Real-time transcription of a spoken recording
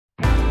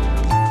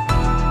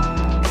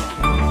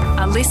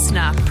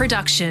listener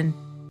production.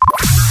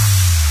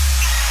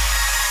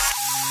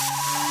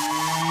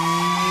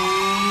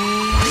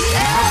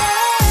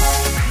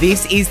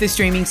 This is The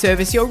Streaming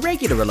Service, your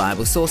regular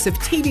reliable source of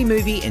TV,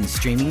 movie and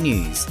streaming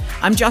news.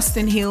 I'm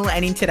Justin Hill,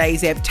 and in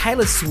today's ep,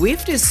 Taylor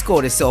Swift has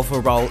scored herself a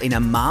role in a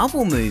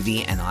Marvel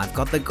movie, and I've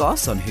got the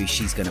goss on who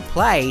she's going to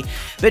play.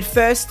 But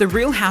first, the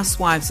Real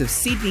Housewives of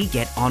Sydney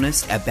get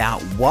honest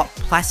about what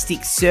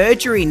plastic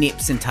surgery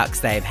nips and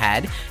tucks they've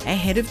had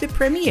ahead of the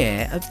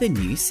premiere of the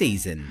new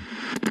season.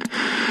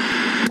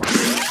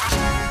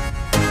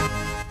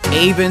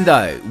 Even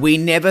though we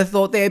never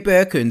thought their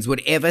Birkins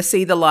would ever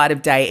see the light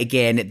of day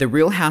again, the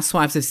Real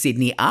Housewives of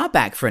Sydney are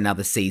back for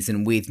another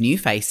season with new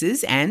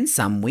faces and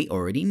some we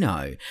already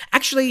know.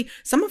 Actually,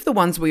 some of the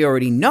ones we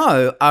already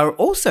know are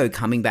also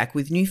coming back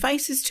with new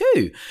faces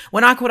too.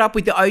 When I caught up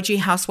with the OG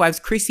Housewives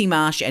Chrissy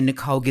Marsh and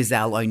Nicole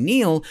Gazelle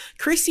O'Neill,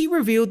 Chrissy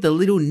revealed the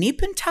little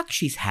nip and tuck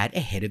she's had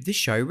ahead of the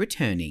show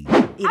returning.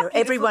 You know,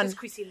 everyone.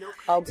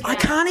 I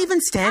can't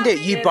even stand it.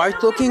 You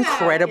both look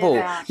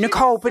incredible.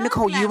 Nicole,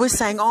 you were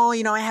saying,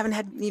 I haven't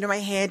had, my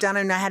hair done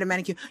and I had a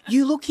manicure.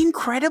 You look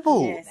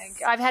incredible. Yes.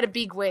 I've had a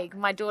big week.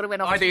 My daughter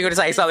went off. I thought you were going to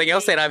say something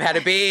else then. I've had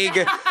a big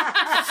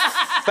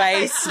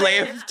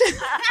facelift.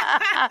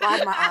 I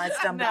had my eyes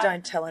done, but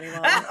don't tell anyone.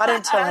 I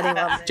don't tell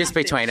anyone. Just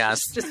between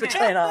us. Just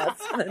between us.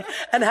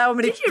 And how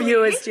many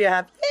viewers do you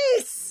have?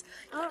 Yes.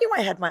 You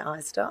had my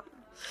eyes done.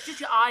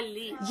 Just your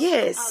eyelid.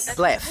 Yes. Oh,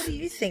 Blef. What are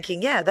you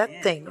thinking? Yeah,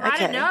 that thing. Okay. I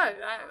don't know.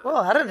 Well,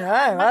 I don't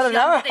know.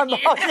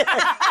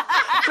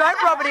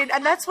 Don't rub it in.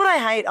 And that's what I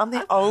hate. I'm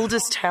the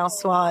oldest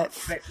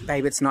housewife. But,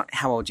 babe, it's not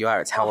how old you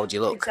are, it's how old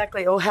you look.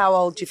 Exactly. Or how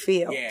old you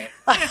feel. Yeah.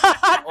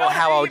 Or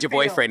how old your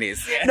boyfriend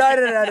is.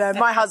 No.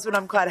 My husband,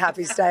 I'm quite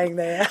happy staying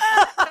there.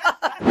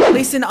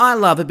 Listen, I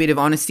love a bit of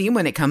honesty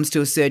when it comes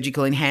to a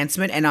surgical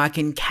enhancement, and I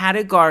can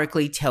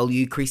categorically tell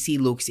you Chrissy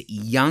looks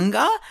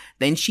younger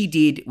than she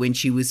did when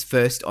she was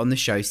first on the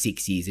show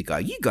 6 years ago.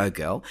 You go,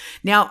 girl.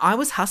 Now, I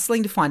was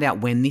hustling to find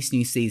out when this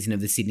new season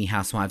of the Sydney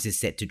Housewives is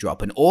set to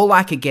drop, and all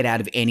I could get out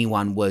of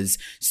anyone was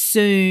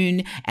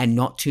soon and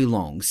not too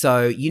long.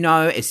 So,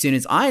 as soon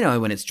as I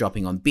know when it's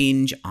dropping on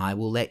Binge, I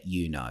will let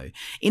you know.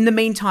 In the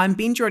meantime,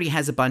 Binge already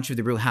has a bunch of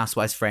the Real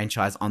Housewives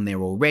franchise on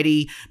there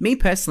already. Me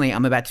personally,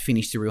 I'm about to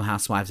finish the Real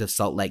Housewives of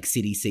Salt Lake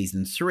City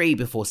Season 3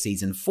 before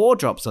Season 4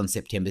 drops on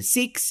September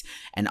 6.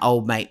 And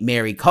old mate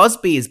Mary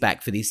Cosby is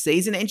back for this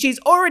season, and she's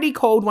already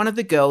called one of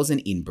the girls an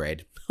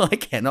inbred. I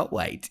cannot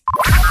wait.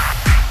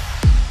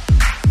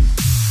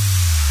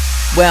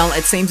 Well,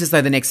 it seems as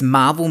though the next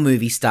Marvel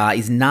movie star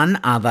is none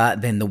other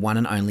than the one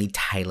and only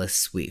Taylor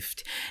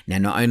Swift. Now,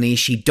 not only is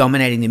she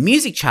dominating the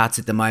music charts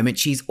at the moment,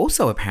 she's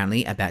also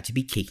apparently about to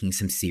be kicking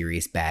some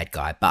serious bad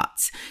guy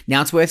butts.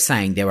 Now, it's worth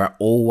saying there are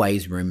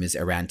always rumours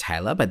around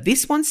Taylor, but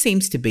this one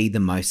seems to be the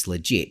most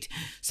legit.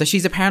 So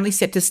she's apparently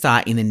set to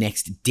star in the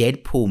next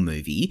Deadpool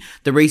movie.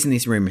 The reason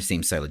this rumour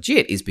seems so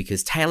legit is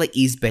because Taylor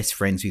is best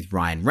friends with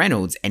Ryan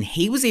Reynolds, and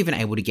he was even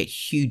able to get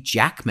Hugh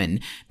Jackman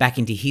back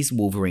into his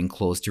Wolverine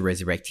claws to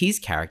resurrect his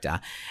character.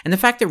 And the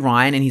fact that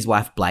Ryan and his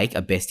wife Blake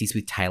are besties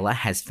with Taylor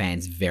has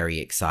fans very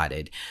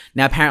excited.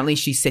 Now, apparently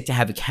she's set to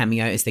have a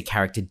cameo as the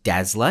character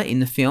Dazzler in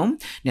the film.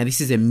 Now,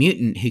 this is a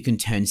mutant who can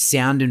turn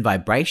sound and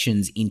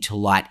vibrations into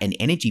light and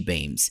energy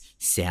beams.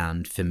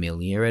 Sound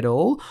familiar at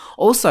all?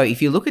 Also,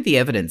 if you look at the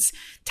evidence,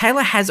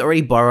 Taylor has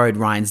already borrowed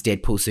Ryan's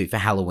Deadpool suit for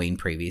Halloween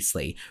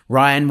previously.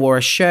 Ryan wore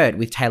a shirt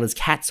with Taylor's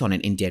cats on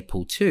it in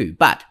Deadpool 2,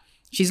 but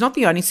she's not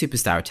the only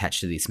superstar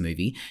attached to this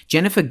movie.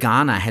 Jennifer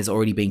Garner has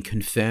already been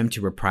confirmed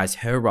to reprise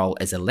her role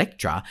as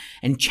Elektra,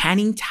 and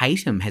Channing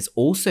Tatum has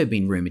also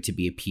been rumoured to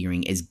be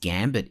appearing as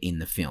Gambit in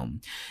the film.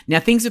 Now,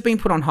 things have been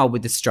put on hold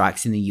with the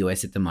strikes in the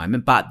US at the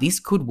moment, but this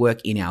could work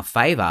in our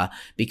favour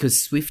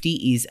because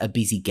Swiftie is a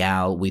busy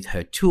gal with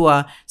her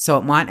tour, so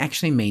it might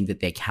actually mean that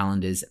their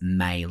calendars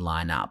may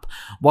line up.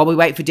 While we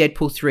wait for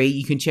Deadpool 3,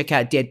 you can check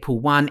out Deadpool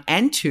 1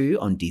 and 2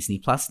 on Disney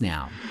Plus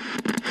now.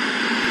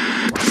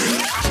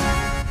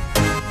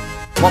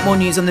 Want more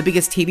news on the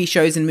biggest TV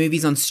shows and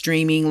movies on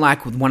streaming,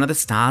 like with one of the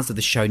stars of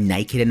the show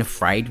Naked and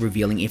Afraid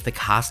revealing if the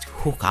cast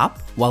hook up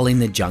while in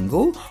the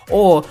jungle?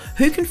 Or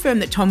who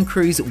confirmed that Tom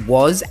Cruise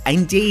was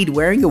indeed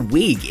wearing a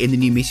wig in the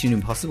new Mission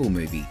Impossible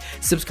movie?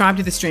 Subscribe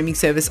to the streaming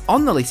service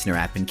on the Listener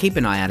app and keep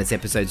an eye out as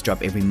episodes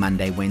drop every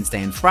Monday,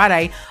 Wednesday and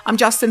Friday. I'm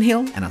Justin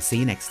Hill, and I'll see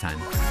you next time.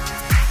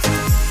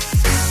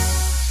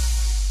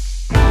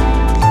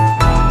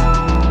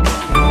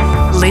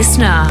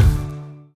 Listener.